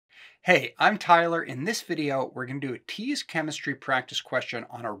Hey, I'm Tyler. In this video, we're going to do a TEAS chemistry practice question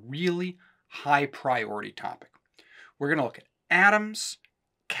on a really high priority topic. We're going to look at atoms,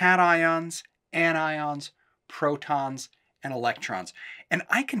 cations, anions, protons, and electrons. And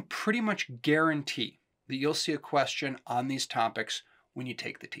I can pretty much guarantee that you'll see a question on these topics when you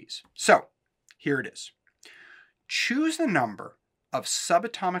take the TEAS. So here it is. Choose the number of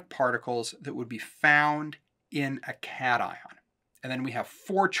subatomic particles that would be found in a cation. And then we have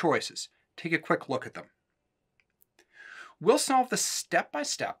 4 choices. Take a quick look at them. We'll solve this step by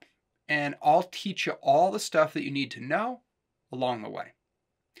step, and I'll teach you all the stuff that you need to know along the way.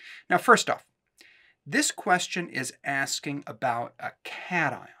 Now, first off, this question is asking about a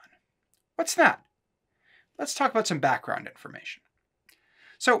cation. What's that? Let's talk about some background information.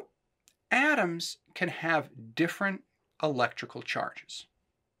 So, atoms can have different electrical charges.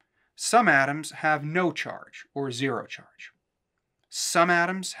 Some atoms have no charge or 0 charge. Some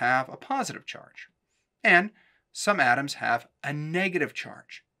atoms have a positive charge, and some atoms have a negative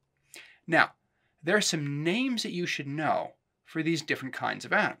charge. Now, there are some names that you should know for these different kinds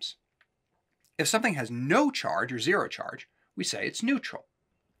of atoms. If something has no charge or 0 charge, we say it's neutral.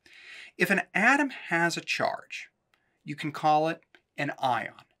 If an atom has a charge, you can call it an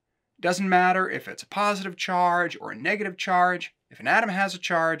ion. Doesn't matter if it's a positive charge or a negative charge. If an atom has a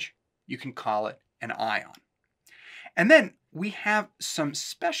charge, you can call it an ion. And then we have some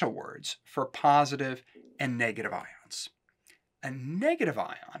special words for positive and negative ions. A negative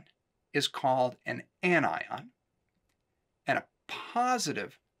ion is called an anion, and a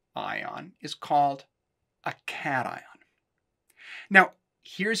positive ion is called a cation. Now,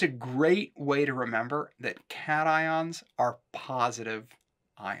 here's a great way to remember that cations are positive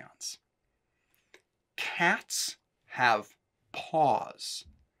ions. Cats have paws,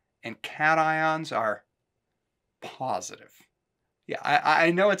 and cations are positive. Yeah, I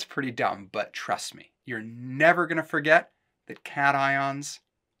know it's pretty dumb, but trust me, you're never going to forget that cations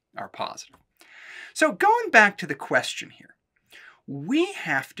are positive. So going back to the question here, we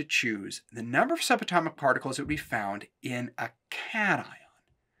have to choose the number of subatomic particles that would be found in a cation.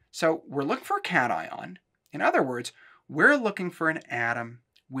 So we're looking for a cation. In other words, we're looking for an atom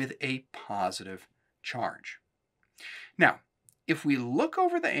with a positive charge. Now, if we look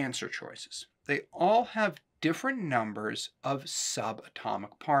over the answer choices, they all have different numbers of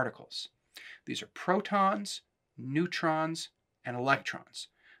subatomic particles. These are protons, neutrons, and electrons.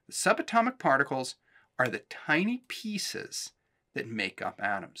 The subatomic particles are the tiny pieces that make up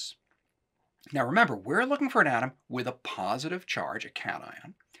atoms. Now remember, we're looking for an atom with a positive charge, a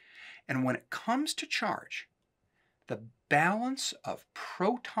cation, and when it comes to charge, the balance of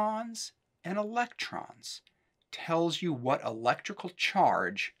protons and electrons tells you what electrical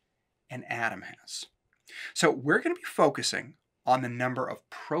charge an atom has. So we're going to be focusing on the number of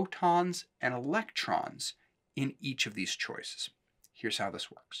protons and electrons in each of these choices. Here's how this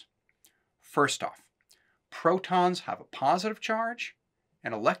works. First off, protons have a positive charge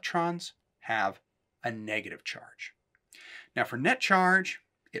and electrons have a negative charge. Now for net charge,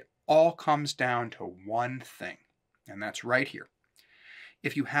 it all comes down to one thing, and that's right here.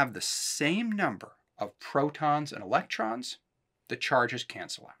 If you have the same number of protons and electrons, the charges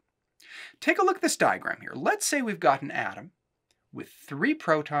cancel out. Take a look at this diagram here. Let's say we've got an atom with 3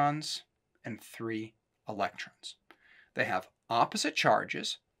 protons and 3 electrons. They have opposite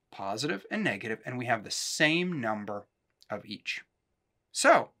charges, positive and negative, and we have the same number of each.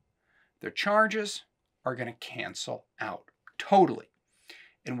 So their charges are going to cancel out totally,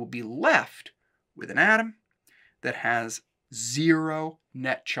 and we'll be left with an atom that has 0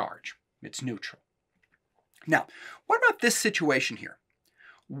 net charge. It's neutral. Now, what about this situation here?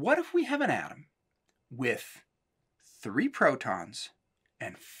 What if we have an atom with 3 protons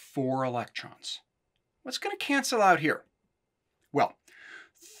and 4 electrons? What's going to cancel out here? Well,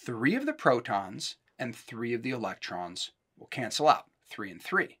 3 of the protons and 3 of the electrons will cancel out, 3 and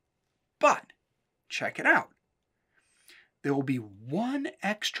 3. But check it out. There will be 1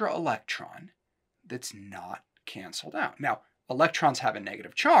 extra electron that's not canceled out. Now, electrons have a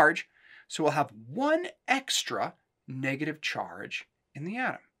negative charge, so we'll have 1 extra negative charge in the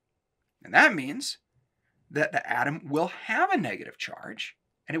atom. And that means that the atom will have a negative charge,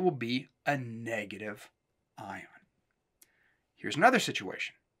 and it will be a negative ion. Here's another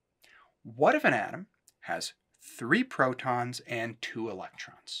situation. What if an atom has 3 protons and 2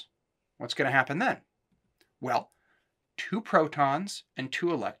 electrons? What's going to happen then? Well, 2 protons and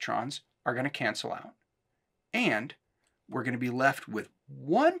 2 electrons are going to cancel out, and we're going to be left with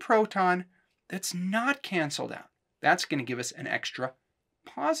 1 proton that's not canceled out. That's going to give us an extra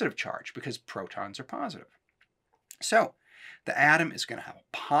positive charge because protons are positive. So The atom is going to have a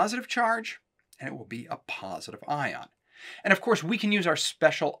positive charge, and it will be a positive ion. And of course, we can use our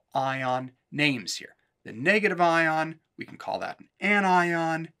special ion names here. The negative ion, we can call that an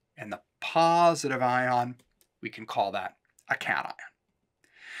anion, and the positive ion, we can call that a cation.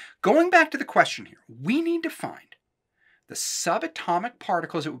 Going back to the question here, we need to find the subatomic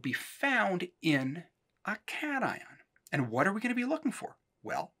particles that would be found in a cation. And what are we going to be looking for?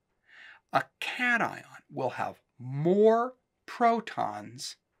 Well, a cation will have more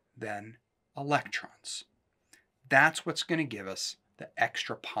protons than electrons. That's what's going to give us the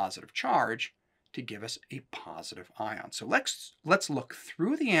extra positive charge to give us a positive ion. So let's look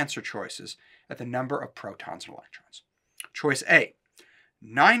through the answer choices at the number of protons and electrons. Choice A,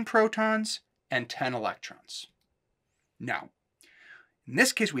 9 protons and 10 electrons. Now, in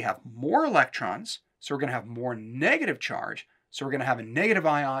this case, we have more electrons, so we're going to have more negative charge, so we're going to have a negative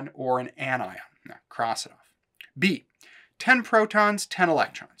ion or an anion. Now, cross it off. B, 10 protons, 10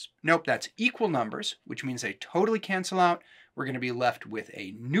 electrons. Nope, that's equal numbers, which means they totally cancel out. We're going to be left with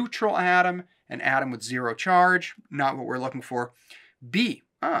a neutral atom, an atom with 0 charge, not what we're looking for. B,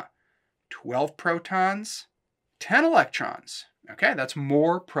 12 protons, 10 electrons. Okay, that's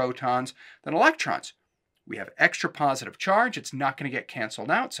more protons than electrons. We have extra positive charge. It's not going to get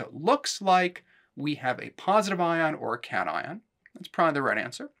canceled out, so it looks like we have a positive ion or a cation. That's probably the right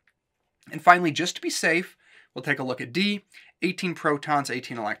answer. And finally, just to be safe, we'll take a look at D, 18 protons,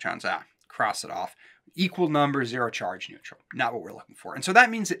 18 electrons. Cross it off. Equal number, 0 charge, neutral. Not what we're looking for. And so that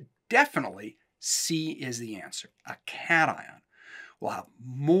means that definitely C is the answer. A cation will have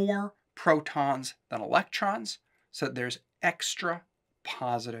more protons than electrons, so that there's extra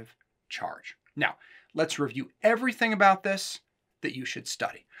positive charge. Now, let's review everything about this that you should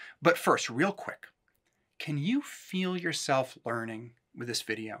study. But first, real quick, can you feel yourself learning with this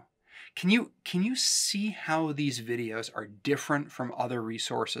video? Can you see how these videos are different from other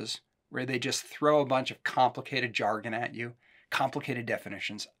resources where they just throw a bunch of complicated jargon at you, complicated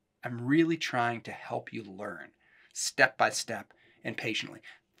definitions? I'm really trying to help you learn step by step and patiently.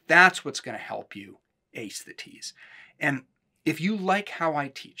 That's what's going to help you ace the TEAS. And if you like how I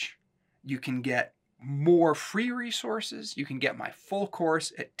teach, you can get more free resources. You can get my full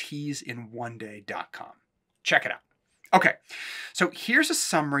course at teasinOneday.com. Check it out. Okay, so here's a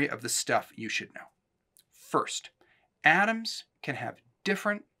summary of the stuff you should know. First, atoms can have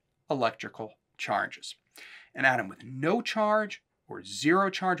different electrical charges. An atom with no charge or 0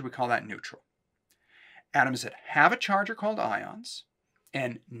 charge, we call that neutral. Atoms that have a charge are called ions,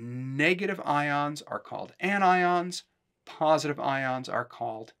 and negative ions are called anions. Positive ions are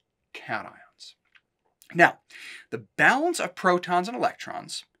called cations. Now, the balance of protons and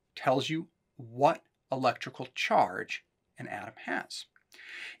electrons tells you what electrical charge an atom has.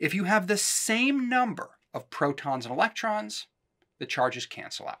 If you have the same number of protons and electrons, the charges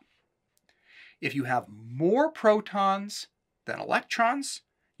cancel out. If you have more protons than electrons,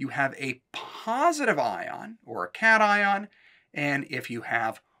 you have a positive ion or a cation, and if you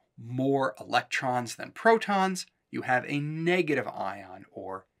have more electrons than protons, you have a negative ion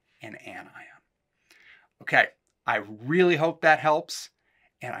or an anion. Okay, I really hope that helps,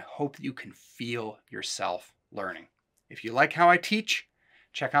 and I hope that you can feel yourself learning. If you like how I teach,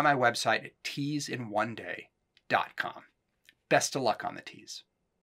 check out my website at teasinOneday.com. Best of luck on the TEAS.